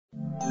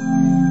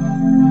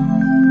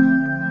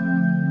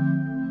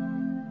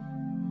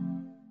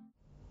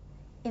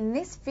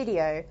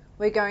video,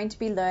 we're going to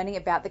be learning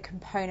about the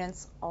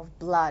components of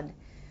blood.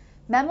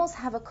 Mammals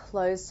have a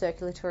closed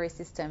circulatory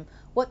system.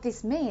 What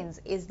this means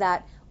is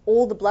that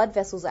all the blood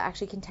vessels are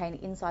actually contained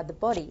inside the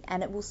body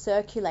and it will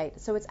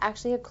circulate. So it's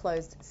actually a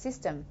closed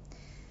system.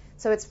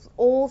 So it's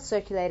all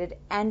circulated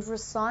and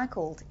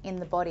recycled in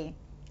the body.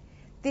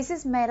 This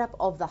is made up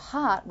of the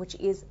heart, which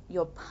is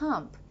your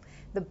pump,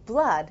 the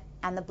blood,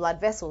 and the blood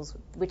vessels,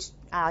 which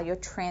are your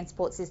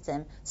transport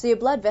system. So your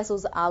blood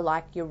vessels are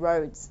like your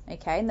roads,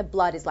 okay? And the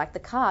blood is like the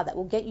car that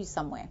will get you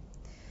somewhere.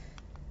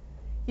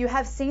 You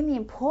have seen the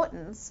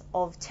importance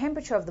of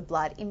temperature of the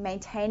blood in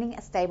maintaining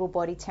a stable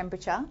body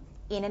temperature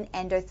in an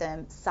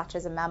endotherm such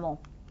as a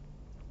mammal.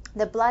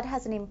 The blood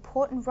has an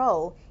important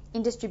role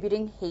in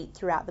distributing heat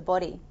throughout the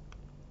body.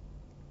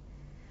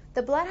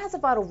 The blood has a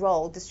vital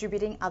role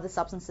distributing other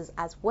substances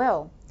as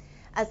well.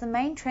 As the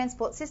main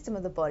transport system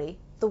of the body,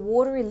 the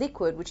watery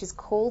liquid, which is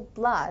called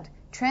blood,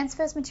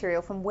 transfers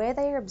material from where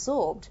they are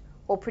absorbed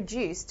or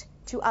produced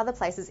to other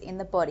places in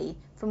the body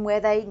from where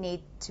they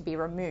need to be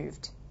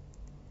removed.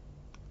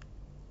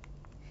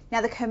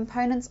 Now, the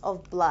components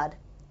of blood.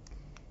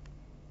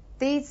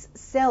 These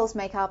cells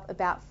make up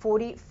about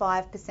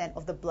 45%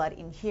 of the blood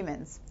in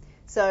humans.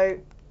 So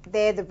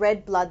they're the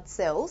red blood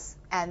cells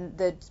and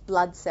the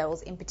blood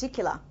cells in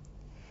particular.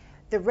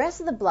 The rest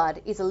of the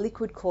blood is a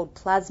liquid called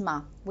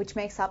plasma, which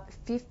makes up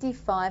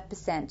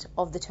 55%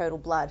 of the total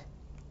blood.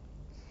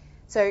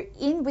 So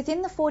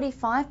within the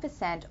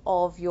 45%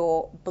 of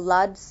your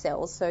blood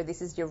cells, so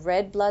this is your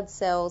red blood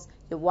cells,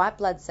 your white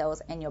blood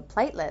cells, and your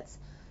platelets,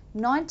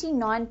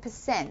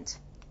 99%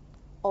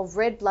 of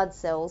red blood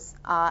cells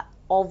are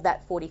of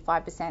that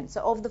 45%.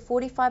 So of the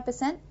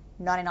 45%,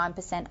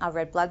 99% are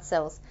red blood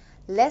cells.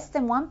 Less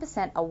than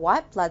 1% are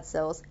white blood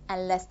cells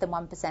and less than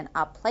 1%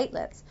 are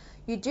platelets.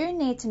 You do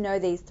need to know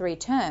these three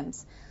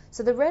terms.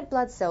 So the red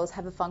blood cells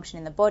have a function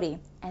in the body,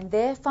 and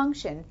their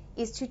function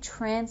is to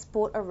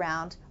transport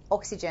around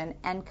oxygen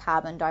and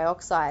carbon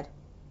dioxide.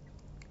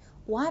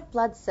 White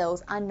blood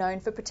cells are known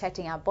for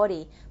protecting our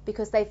body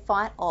because they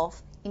fight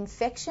off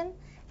infection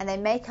and they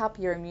make up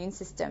your immune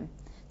system.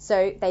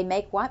 So they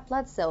make white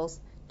blood cells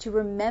to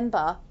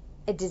remember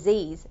a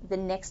disease the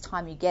next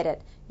time you get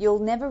it. You'll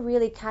never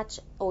really catch,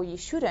 or you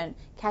shouldn't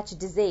catch a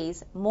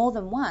disease more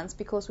than once,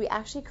 because we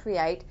actually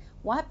create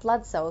white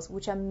blood cells,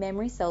 which are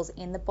memory cells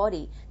in the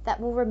body that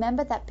will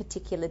remember that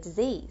particular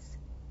disease.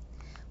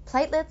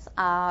 Platelets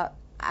are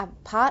a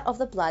part of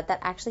the blood that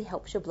actually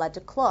helps your blood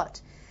to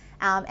clot,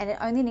 and it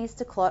only needs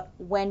to clot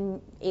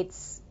when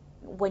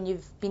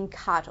you've been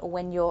cut or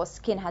when your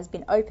skin has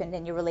been opened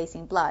and you're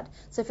releasing blood.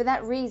 So for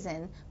that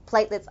reason,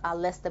 platelets are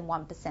less than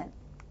 1%.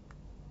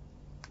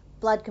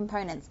 Blood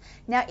components.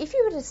 Now, if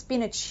you were to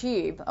spin a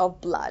tube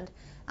of blood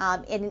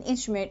in an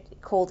instrument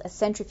called a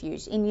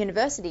centrifuge in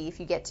university, if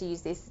you get to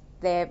use this,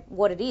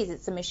 what it is,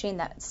 it's a machine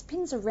that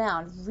spins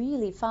around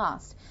really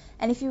fast.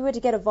 And if you were to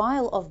get a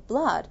vial of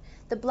blood,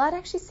 the blood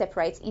actually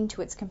separates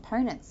into its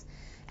components.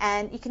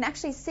 And you can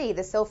actually see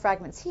the cell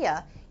fragments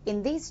here.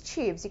 In these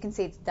tubes, you can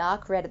see it's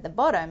dark red at the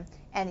bottom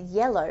and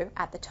yellow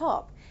at the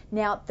top.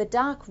 Now, the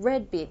dark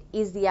red bit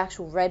is the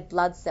actual red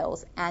blood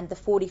cells, and the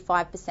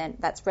 45%,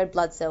 that's red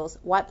blood cells,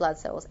 white blood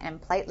cells, and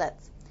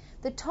platelets.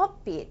 The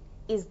top bit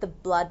is the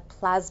blood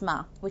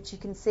plasma, which you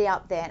can see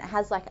up there, and it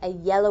has like a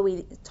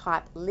yellowy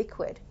type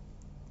liquid.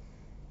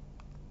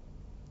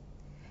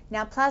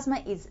 Now,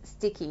 plasma is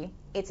sticky.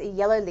 It's a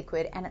yellow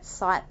liquid, and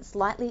it's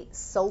slightly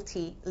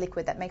salty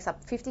liquid that makes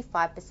up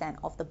 55%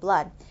 of the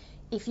blood.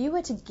 If you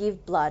were to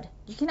give blood,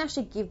 you can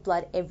actually give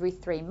blood every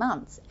 3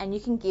 months, and you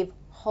can give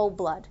whole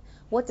blood.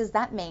 What does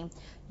that mean?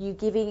 You're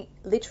giving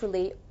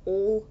literally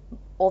all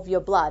of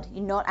your blood.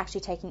 You're not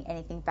actually taking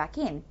anything back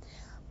in.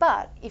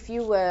 But if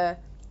you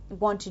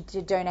wanted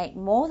to donate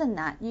more than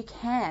that, you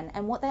can.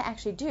 And what they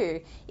actually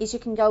do is you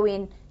can go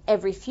in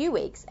every few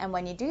weeks, and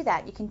when you do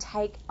that, you can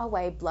take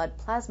away blood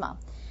plasma.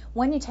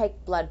 When you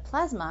take blood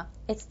plasma,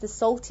 it's the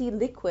salty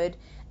liquid,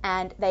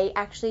 and they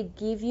actually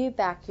give you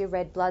back your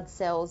red blood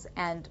cells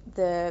and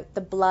the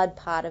blood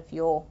part of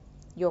your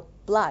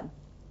blood.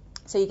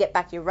 So you get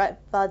back your red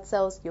blood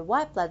cells, your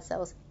white blood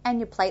cells, and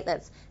your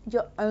platelets.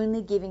 You're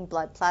only giving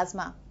blood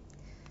plasma.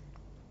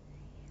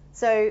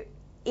 So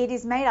it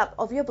is made up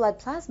of your blood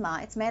plasma.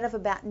 It's made of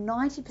about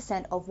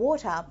 90% of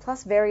water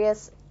plus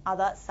various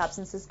other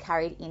substances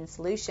carried in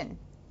solution.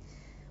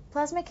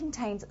 Plasma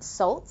contains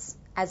salts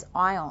as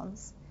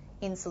ions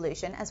in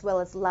solution, as well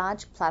as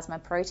large plasma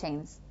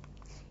proteins.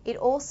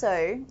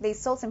 These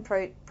salts and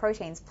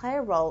proteins play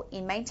a role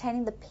in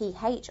maintaining the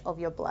pH of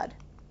your blood.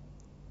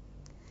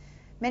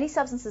 Many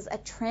substances are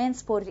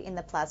transported in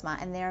the plasma,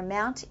 and their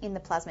amount in the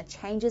plasma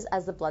changes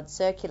as the blood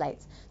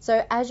circulates.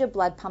 So as your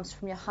blood pumps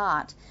from your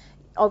heart,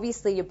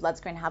 obviously your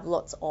blood's going to have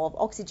lots of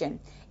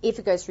oxygen. If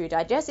it goes through your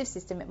digestive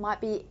system, it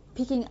might be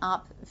picking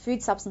up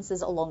food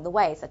substances along the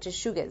way, such as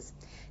sugars.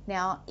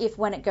 Now,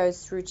 when it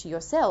goes through to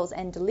your cells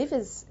and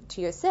delivers to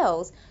your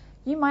cells,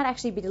 you might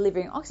actually be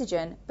delivering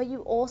oxygen, but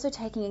you're also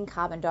taking in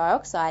carbon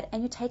dioxide,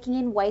 and you're taking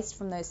in waste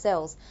from those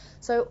cells.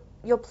 So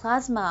your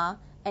plasma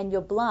and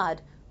your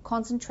blood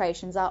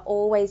concentrations are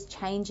always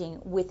changing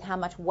with how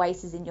much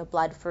waste is in your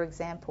blood, for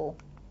example.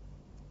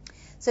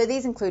 So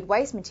these include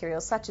waste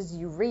materials such as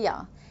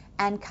urea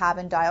and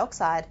carbon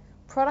dioxide,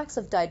 products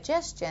of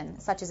digestion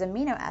such as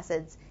amino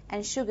acids,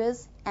 and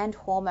sugars and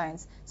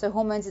hormones. So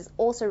hormones is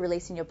also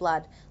released in your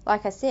blood.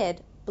 Like I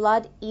said,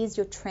 blood is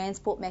your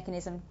transport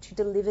mechanism to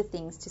deliver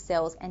things to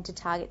cells and to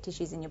target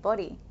tissues in your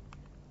body.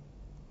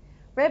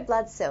 Red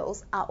blood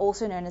cells are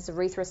also known as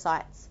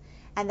erythrocytes,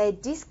 and they're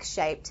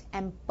disc-shaped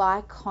and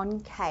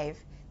biconcave.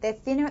 They're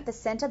thinner at the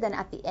center than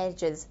at the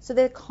edges, so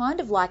they're kind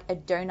of like a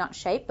donut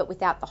shape but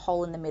without the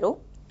hole in the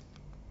middle.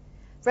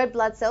 Red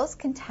blood cells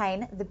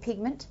contain the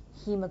pigment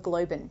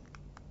hemoglobin.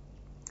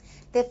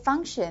 Their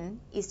function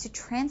is to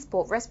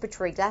transport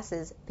respiratory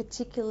gases,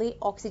 particularly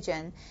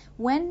oxygen.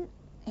 When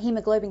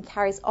hemoglobin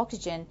carries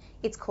oxygen,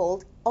 it's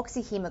called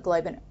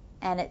oxyhemoglobin,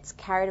 and it's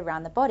carried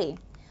around the body.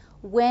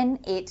 When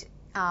it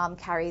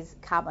carries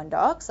carbon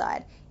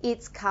dioxide,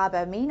 it's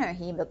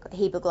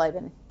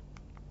carbaminohemoglobin.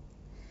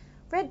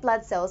 Red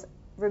blood cells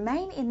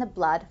remain in the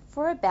blood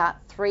for about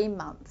 3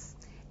 months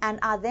and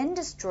are then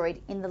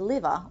destroyed in the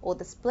liver or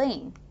the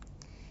spleen.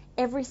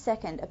 Every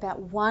second, about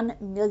 1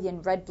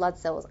 million red blood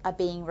cells are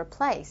being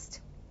replaced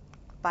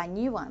by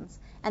new ones.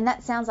 And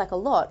that sounds like a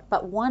lot,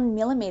 but 1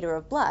 millimeter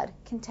of blood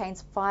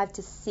contains 5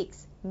 to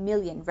 6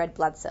 million red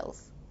blood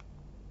cells.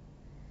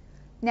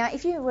 Now,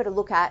 if you were to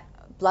look at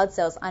blood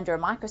cells under a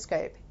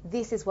microscope,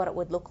 this is what it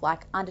would look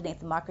like underneath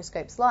the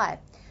microscope slide.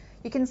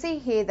 You can see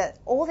here that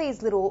all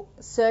these little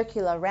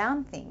circular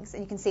round things,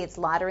 and you can see it's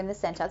lighter in the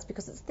center, it's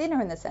because it's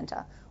thinner in the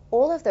center,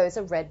 all of those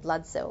are red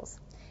blood cells.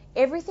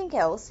 Everything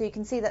else, so you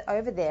can see that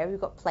over there we've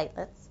got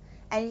platelets,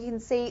 and you can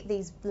see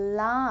these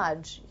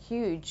large,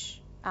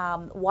 huge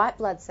white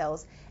blood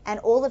cells, and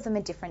all of them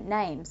are different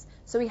names.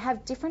 So we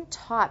have different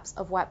types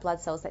of white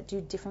blood cells that do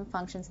different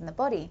functions in the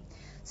body.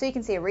 So you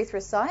can see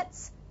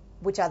erythrocytes,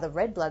 which are the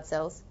red blood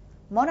cells,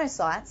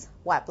 monocytes,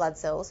 white blood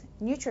cells,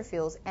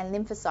 neutrophils, and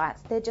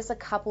lymphocytes. They're just a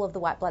couple of the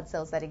white blood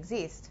cells that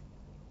exist.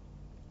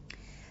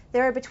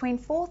 There are between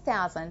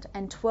 4,000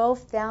 and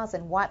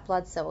 12,000 white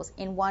blood cells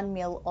in 1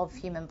 ml of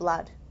human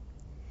blood.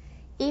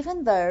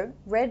 Even though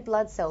red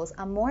blood cells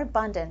are more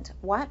abundant,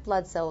 white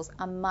blood cells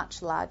are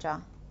much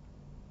larger.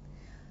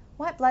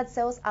 White blood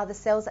cells are the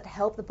cells that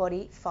help the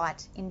body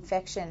fight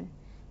infection.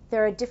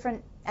 There are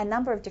a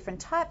number of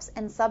different types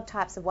and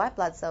subtypes of white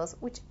blood cells,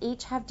 which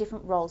each have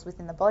different roles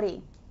within the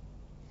body.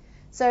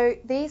 So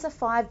these are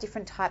 5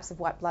 different types of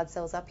white blood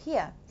cells up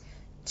here.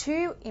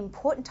 2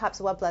 important types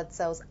of white blood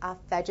cells are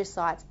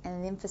phagocytes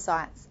and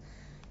lymphocytes.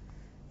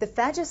 The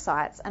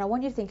phagocytes, and I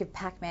want you to think of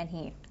Pac-Man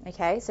here,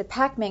 okay? So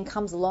Pac-Man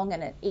comes along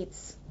and it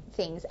eats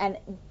things, and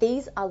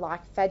these are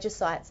like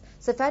phagocytes.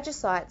 So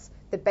phagocytes,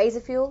 the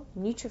basophil,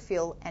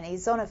 neutrophil, and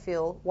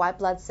eosinophil white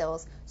blood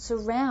cells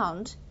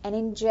surround and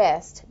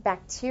ingest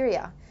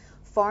bacteria,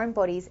 foreign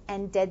bodies,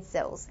 and dead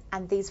cells,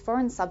 and these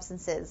foreign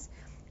substances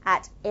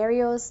at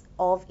areas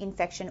of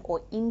infection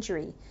or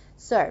injury.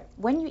 So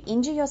when you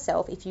injure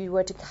yourself, if you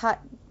were to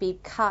be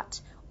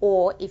cut,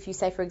 or if you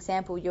say, for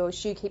example, your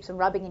shoe keeps on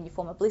rubbing and you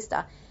form a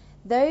blister,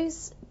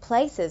 those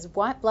places,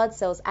 white blood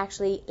cells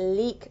actually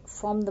leak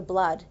from the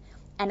blood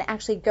and it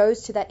actually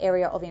goes to that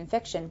area of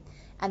infection.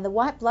 And the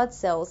white blood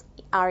cells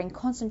are in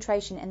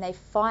concentration and they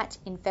fight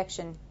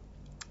infection.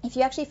 If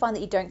you actually find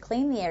that you don't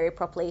clean the area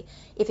properly,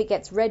 if it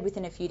gets red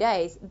within a few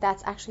days,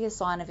 that's actually a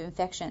sign of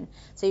infection.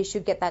 So you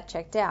should get that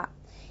checked out.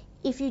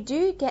 If you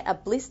do get a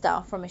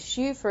blister from a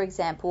shoe, for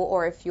example,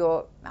 or if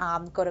you're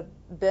got a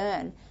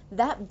burn,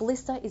 that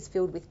blister is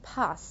filled with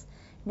pus.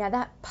 Now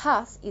that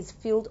pus is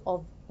filled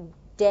of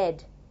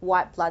dead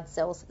white blood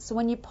cells. So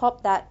when you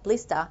pop that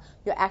blister,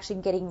 you're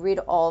actually getting rid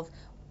of,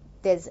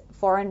 there's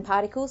foreign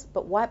particles,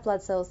 but white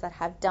blood cells that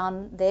have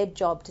done their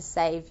job to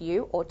save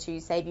you or to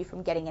save you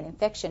from getting an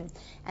infection,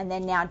 and they're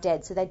now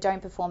dead, so they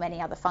don't perform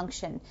any other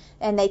function,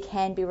 and they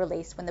can be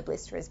released when the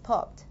blister is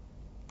popped.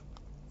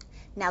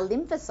 Now,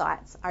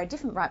 lymphocytes are a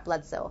different white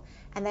blood cell,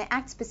 and they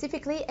act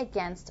specifically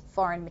against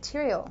foreign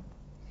material.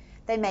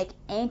 They make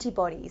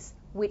antibodies,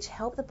 which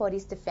help the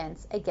body's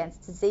defense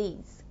against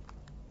disease.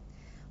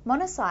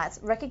 Monocytes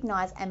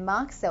recognize and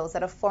mark cells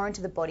that are foreign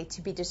to the body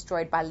to be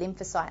destroyed by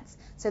lymphocytes.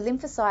 So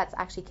lymphocytes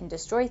actually can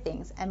destroy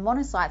things, and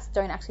monocytes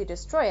don't actually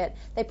destroy it.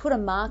 They put a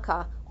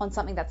marker on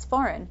something that's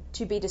foreign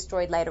to be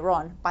destroyed later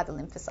on by the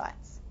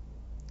lymphocytes.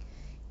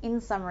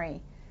 In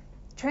summary,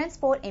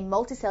 transport in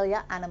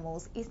multicellular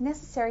animals is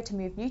necessary to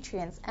move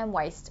nutrients and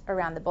waste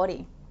around the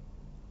body.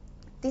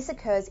 This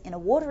occurs in a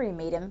watery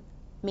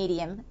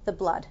medium, the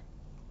blood.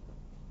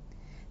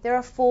 There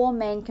are 4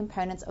 main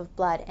components of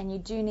blood, and you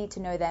do need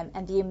to know them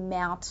and the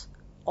amount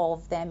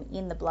of them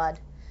in the blood.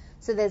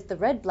 So there's the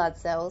red blood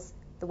cells,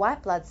 the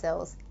white blood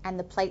cells, and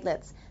the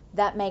platelets.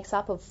 That makes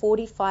up of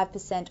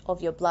 45%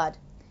 of your blood.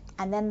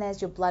 And then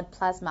there's your blood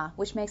plasma,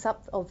 which makes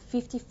up of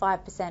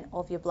 55%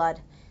 of your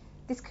blood.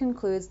 This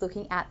concludes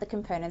looking at the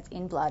components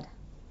in blood.